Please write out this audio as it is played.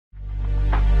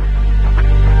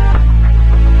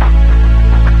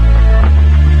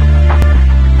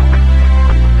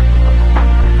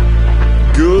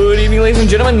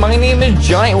gentlemen, my name is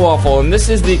GiantWaffle, and this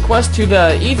is the quest to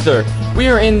the Aether. We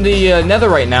are in the Nether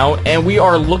right now, and we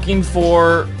are looking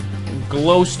for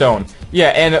glowstone.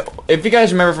 Yeah, and if you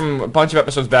guys remember from a bunch of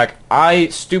episodes back, I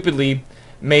stupidly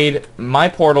made my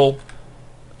portal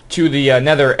to the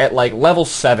Nether at like level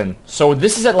 7. So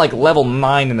this is at like level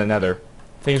 9 in the Nether.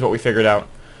 I think is what we figured out.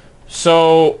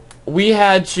 So we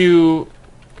had to...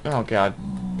 Oh god,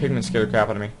 pigmen scared the crap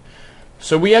out of me.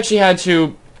 So we actually had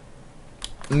to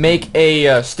make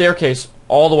a staircase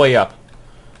all the way up.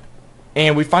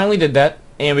 And we finally did that,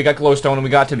 and we got glowstone, and we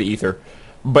got to the Aether.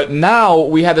 But now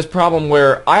we have this problem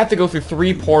where I have to go through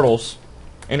 3 portals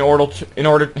in order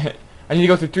I need to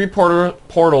go through 3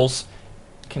 portals,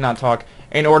 cannot talk,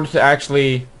 in order to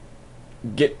actually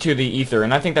get to the Aether,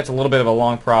 and I think that's a little bit of a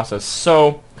long process.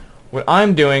 So what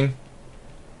I'm doing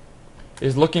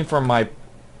is looking for my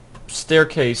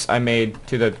staircase I made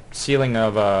to the ceiling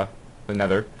of the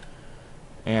Nether,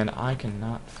 and I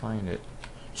cannot find it.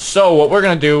 So what we're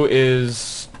gonna do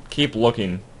is keep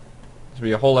looking. This will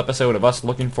be a whole episode of us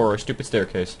looking for a stupid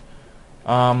staircase.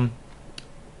 I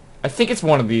think it's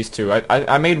one of these two.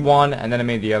 I made one and then I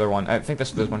made the other one. I think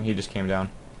this one. He just came down.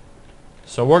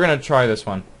 So we're gonna try this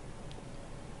one.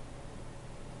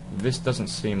 This doesn't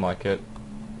seem like it.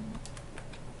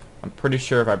 I'm pretty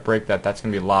sure if I break that, that's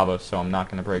gonna be lava, so I'm not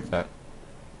gonna break that.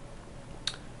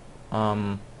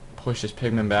 Push this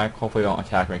pigman back. Hopefully they don't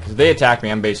attack me, because if they attack me,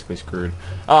 I'm basically screwed.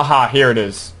 Aha, here it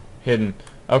is. Hidden.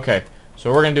 Okay, so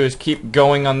what we're gonna do is keep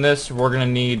going on this. We're gonna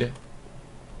need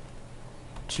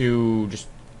to just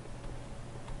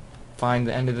find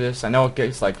the end of this. I know it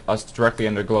gets like us directly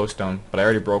under glowstone, but I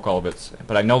already broke all of it.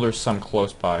 But I know there's some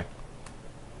close by.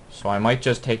 So I might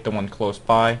just take the one close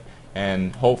by,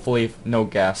 and hopefully no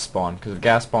gas spawn, because if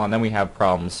gas spawn, then we have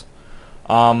problems.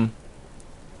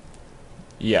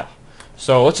 Yeah.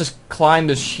 So let's just climb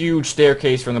this huge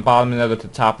staircase from the bottom of the Nether to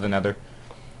the top of the Nether.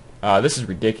 This is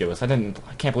ridiculous. I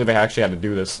can't believe I actually had to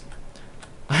do this.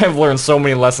 I have learned so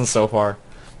many lessons so far.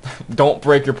 Don't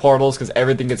break your portals because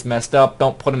everything gets messed up.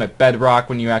 Don't put them at bedrock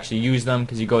when you actually use them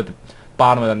because you go at the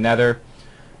bottom of the Nether.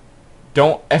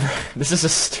 Don't ever... This is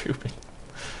just stupid.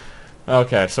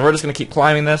 Okay, so we're just going to keep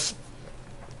climbing this.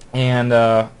 And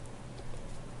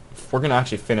we're going to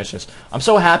actually finish this. I'm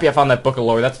so happy I found that book of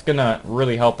lore. That's going to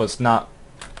really help us not...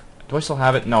 Do I still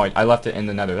have it? No, I left it in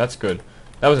the Nether. That's good.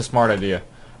 That was a smart idea.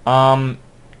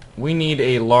 We need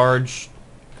a large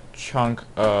chunk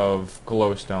of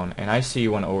glowstone, and I see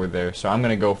one over there, so I'm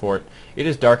gonna go for it. It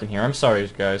is dark in here. I'm sorry,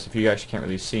 guys, if you actually can't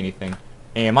really see anything.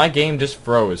 And my game just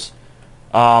froze.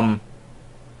 Awesome.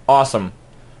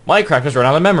 MineCraft just ran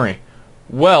out of memory.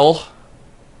 Well,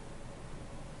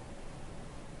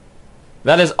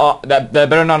 that is that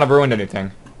better not have ruined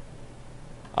anything.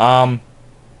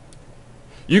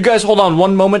 You guys hold on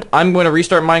one moment. I'm going to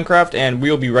restart Minecraft, and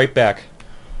we'll be right back.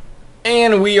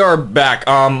 And we are back.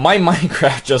 My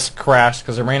Minecraft just crashed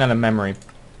because it ran out of memory.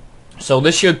 So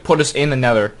this should put us in the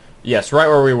Nether. Yes, right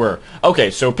where we were.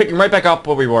 Okay, so picking right back up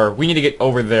where we were. We need to get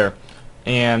over there.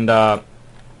 And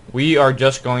we are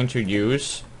just going to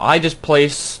use... I just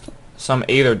placed some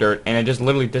Aether dirt, and it just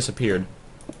literally disappeared.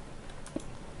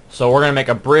 So we're going to make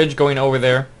a bridge going over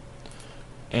there.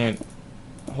 And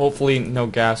hopefully no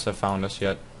gas have found us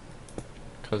yet,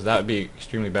 because that would be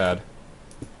extremely bad.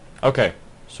 Okay.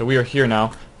 So we are here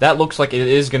now. That looks like it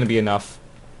is going to be enough.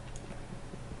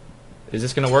 Is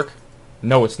this going to work?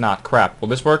 No, it's not. Crap. Will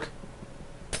this work?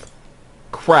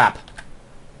 Crap.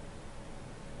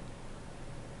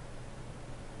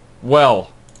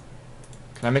 Well.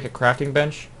 Can I make a crafting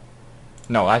bench?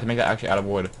 No, I have to make that actually out of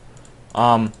wood.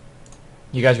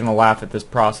 You guys are going to laugh at this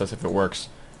process if it works.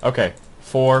 Okay.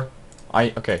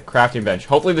 Okay, crafting bench.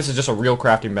 Hopefully this is just a real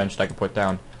crafting bench that I can put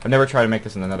down. I've never tried to make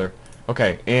this in the Nether.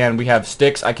 Okay, and we have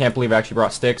sticks. I can't believe I actually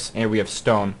brought sticks. And we have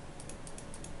stone.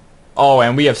 Oh,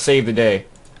 and we have saved the day.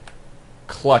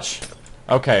 Clutch.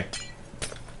 Okay.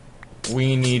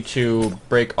 We need to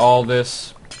break all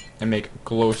this and make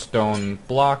glowstone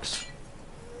blocks.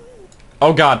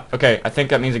 Oh god. Okay, I think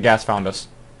that means a gas found us.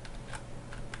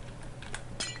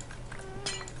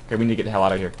 Okay, we need to get the hell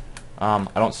out of here. I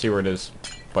don't see where it is,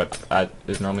 but that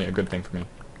is normally a good thing for me.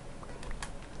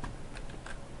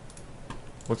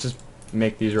 Let's just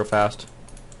make these real fast.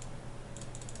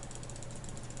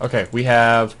 Okay, we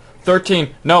have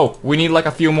 13. No, we need like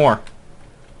a few more.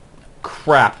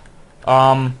 Crap.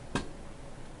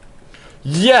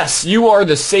 Yes, you are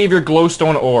the savior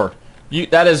glowstone ore.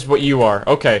 That is what you are.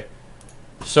 Okay.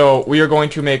 So we are going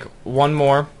to make one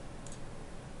more,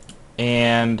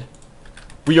 and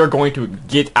we are going to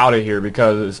get out of here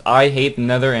because I hate the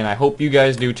Nether, and I hope you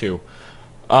guys do too.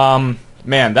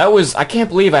 Man, that was... I can't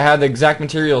believe I had the exact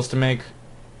materials to make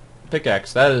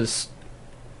pickaxe. That is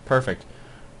perfect.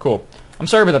 Cool. I'm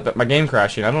sorry about my game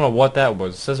crashing. I don't know what that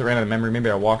was. It says it ran out of memory. Maybe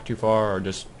I walked too far, or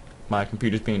just my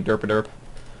computer's being derp-a-derp.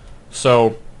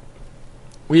 So,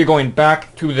 we are going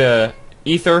back to the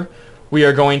Aether. We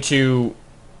are going to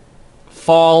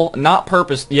fall, not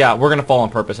purpose. Yeah, we're going to fall on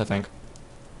purpose, I think.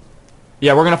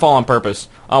 Yeah, we're going to fall on purpose.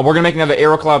 We're going to make another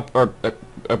arrow cloud, or,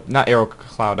 not arrow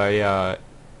cloud,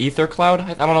 Aether cloud?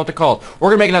 I don't know what to call it. We're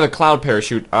going to make another cloud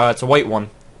parachute. It's a white one.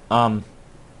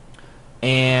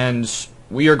 And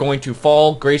we are going to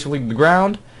fall gracefully to the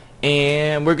ground,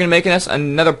 and we're going to make us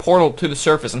another portal to the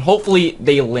surface, and hopefully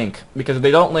they link, because if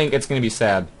they don't link, it's going to be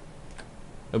sad.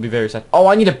 It'll be very sad. Oh,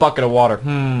 I need a bucket of water.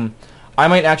 I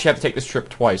might actually have to take this trip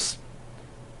twice.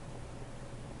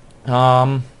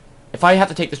 If I have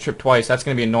to take this trip twice, that's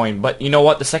going to be annoying, but you know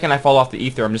what? The second I fall off the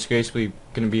Aether, I'm just basically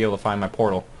going to be able to find my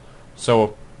portal.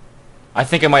 So, I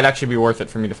think it might actually be worth it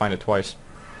for me to find it twice.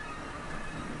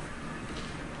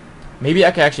 Maybe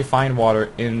I could actually find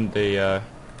water in the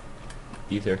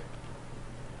Aether.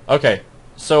 Okay,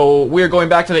 so we're going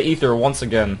back to the Aether once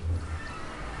again.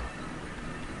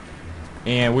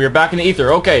 And we are back in the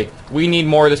Aether. Okay, we need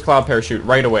more of this cloud parachute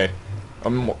right away.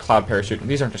 More cloud parachute.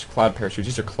 These aren't just cloud parachutes,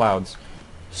 these are clouds.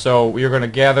 So we are going to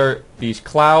gather these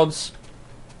clouds.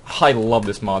 I love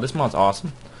this mod. This mod's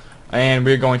awesome. And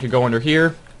we're going to go under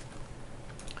here.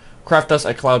 Craft us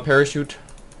a cloud parachute.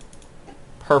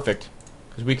 Perfect.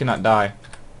 Because we cannot die.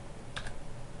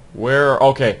 Where?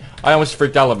 Okay. I almost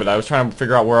freaked out a little bit. I was trying to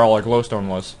figure out where all our glowstone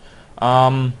was.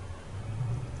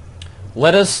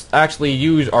 Let us actually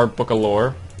use our book of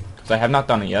lore, because I have not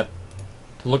done it yet,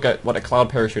 to look at what a cloud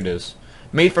parachute is.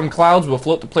 Made from clouds, will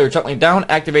float the player gently down,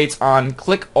 activates on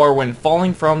click or when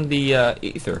falling from the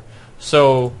Aether.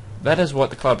 So, that is what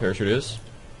the cloud parachute is.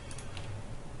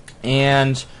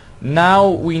 And now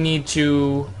we need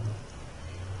to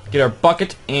get our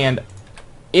bucket and,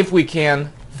 if we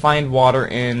can, find water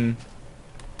in...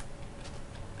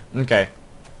 Okay.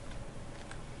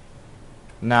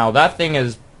 Now, that thing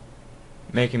is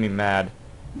making me mad.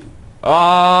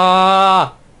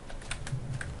 Ah!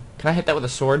 Can I hit that with a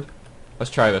sword?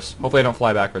 Let's try this. Hopefully I don't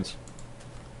fly backwards.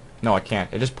 No, I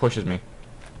can't. It just pushes me.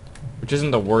 Which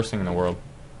isn't the worst thing in the world.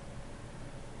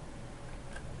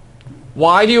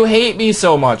 Why do you hate me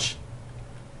so much?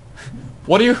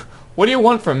 What do you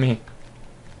want from me?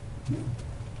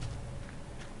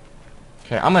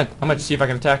 Okay, I'm gonna see if I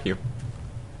can attack you.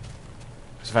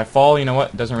 Because if I fall, you know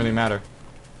what? It doesn't really matter.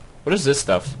 What is this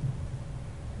stuff?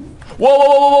 Whoa, whoa,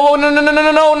 whoa, whoa, whoa, no, no, no, no,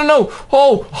 no, no, no, no,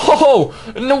 oh,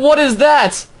 oh, no, what is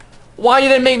that? Why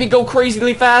did it make me go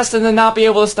crazily fast and then not be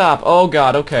able to stop? Oh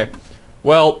god, okay.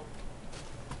 Well,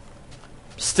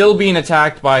 still being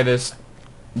attacked by this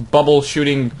bubble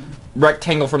shooting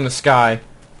rectangle from the sky.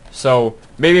 So,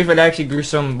 maybe if it actually grew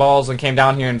some balls and came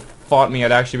down here and fought me,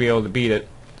 I'd actually be able to beat it.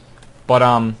 But,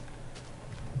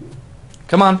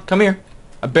 come on, come here.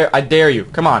 I dare you,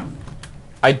 come on.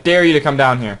 I dare you to come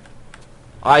down here.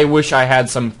 I wish I had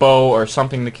some bow or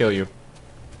something to kill you.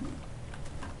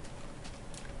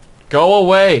 Go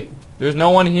away! There's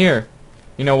no one here.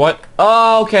 You know what?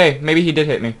 Oh, okay. Maybe he did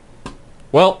hit me.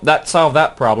 Well, that solved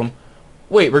that problem.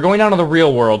 Wait, we're going down to the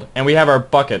real world, and we have our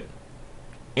bucket.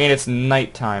 And it's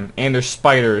nighttime, and there's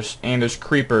spiders, and there's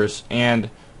creepers, and...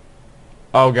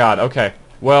 Oh god, okay.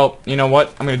 Well, you know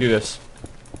what? I'm gonna do this.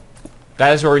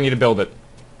 That is where we need to build it.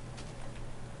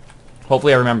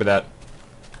 Hopefully I remember that.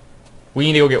 We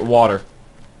need to go get water.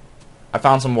 I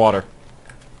found some water.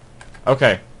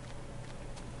 Okay.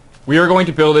 We are going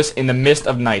to build this in the mist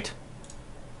of night.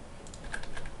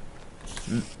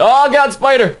 Oh god,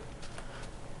 spider!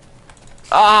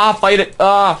 Ah, fight it!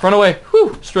 Ah, run away!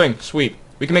 Whew, string, sweet.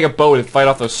 We can make a bow to fight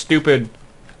off those stupid...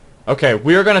 Okay,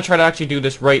 we are gonna try to actually do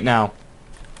this right now.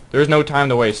 There's no time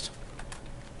to waste.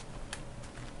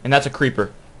 And that's a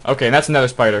creeper. Okay, and that's another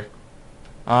spider.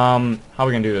 How are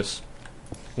we gonna do this?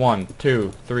 1,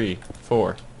 2, 3,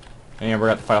 4. And we're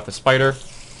gonna have to fight off the spider.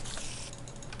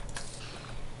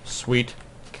 Sweet.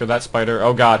 Kill that spider.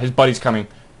 Oh god, his buddy's coming.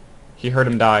 He heard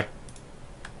him die.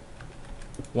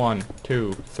 1,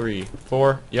 2, 3,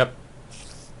 4. Yep.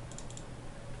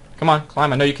 Come on,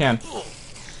 climb. I know you can.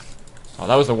 Oh,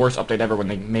 that was the worst update ever when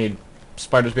they made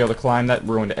spiders be able to climb. That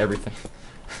ruined everything.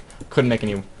 Couldn't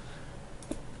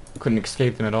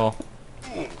escape them at all.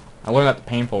 I learned that the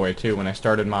painful way too when I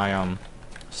started my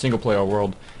single player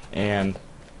world, and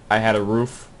I had a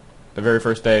roof the very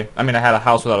first day. I mean, I had a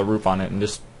house without a roof on it, and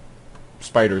just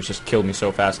spiders just killed me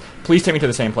so fast. Please take me to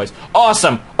the same place.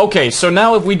 Awesome! Okay, so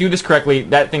now if we do this correctly,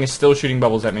 that thing is still shooting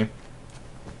bubbles at me.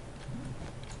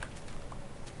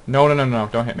 No, no, no, no,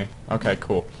 don't hit me. Okay,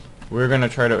 cool. We're gonna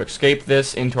try to escape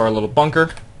this into our little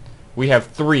bunker. We have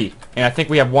 3, and I think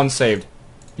we have 1 saved.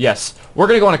 Yes. We're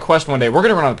gonna go on a quest one day. We're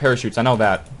gonna run on the parachutes, I know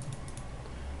that.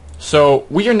 So,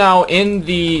 we are now in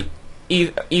the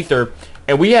Aether,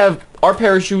 and we have our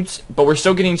parachutes, but we're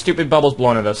still getting stupid bubbles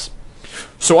blown at us.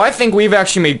 So I think we've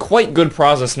actually made quite good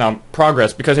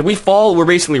progress, because if we fall, we're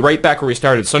basically right back where we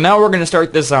started. So now we're gonna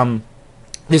start this,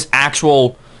 this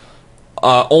actual,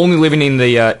 only living in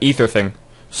the, Aether thing.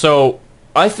 So,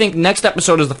 I think next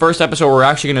episode is the first episode where we're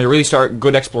actually gonna really start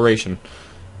good exploration.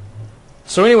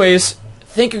 So anyways,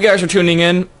 thank you guys for tuning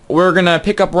in. We're gonna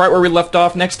pick up right where we left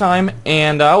off next time,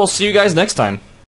 and I will see you guys next time.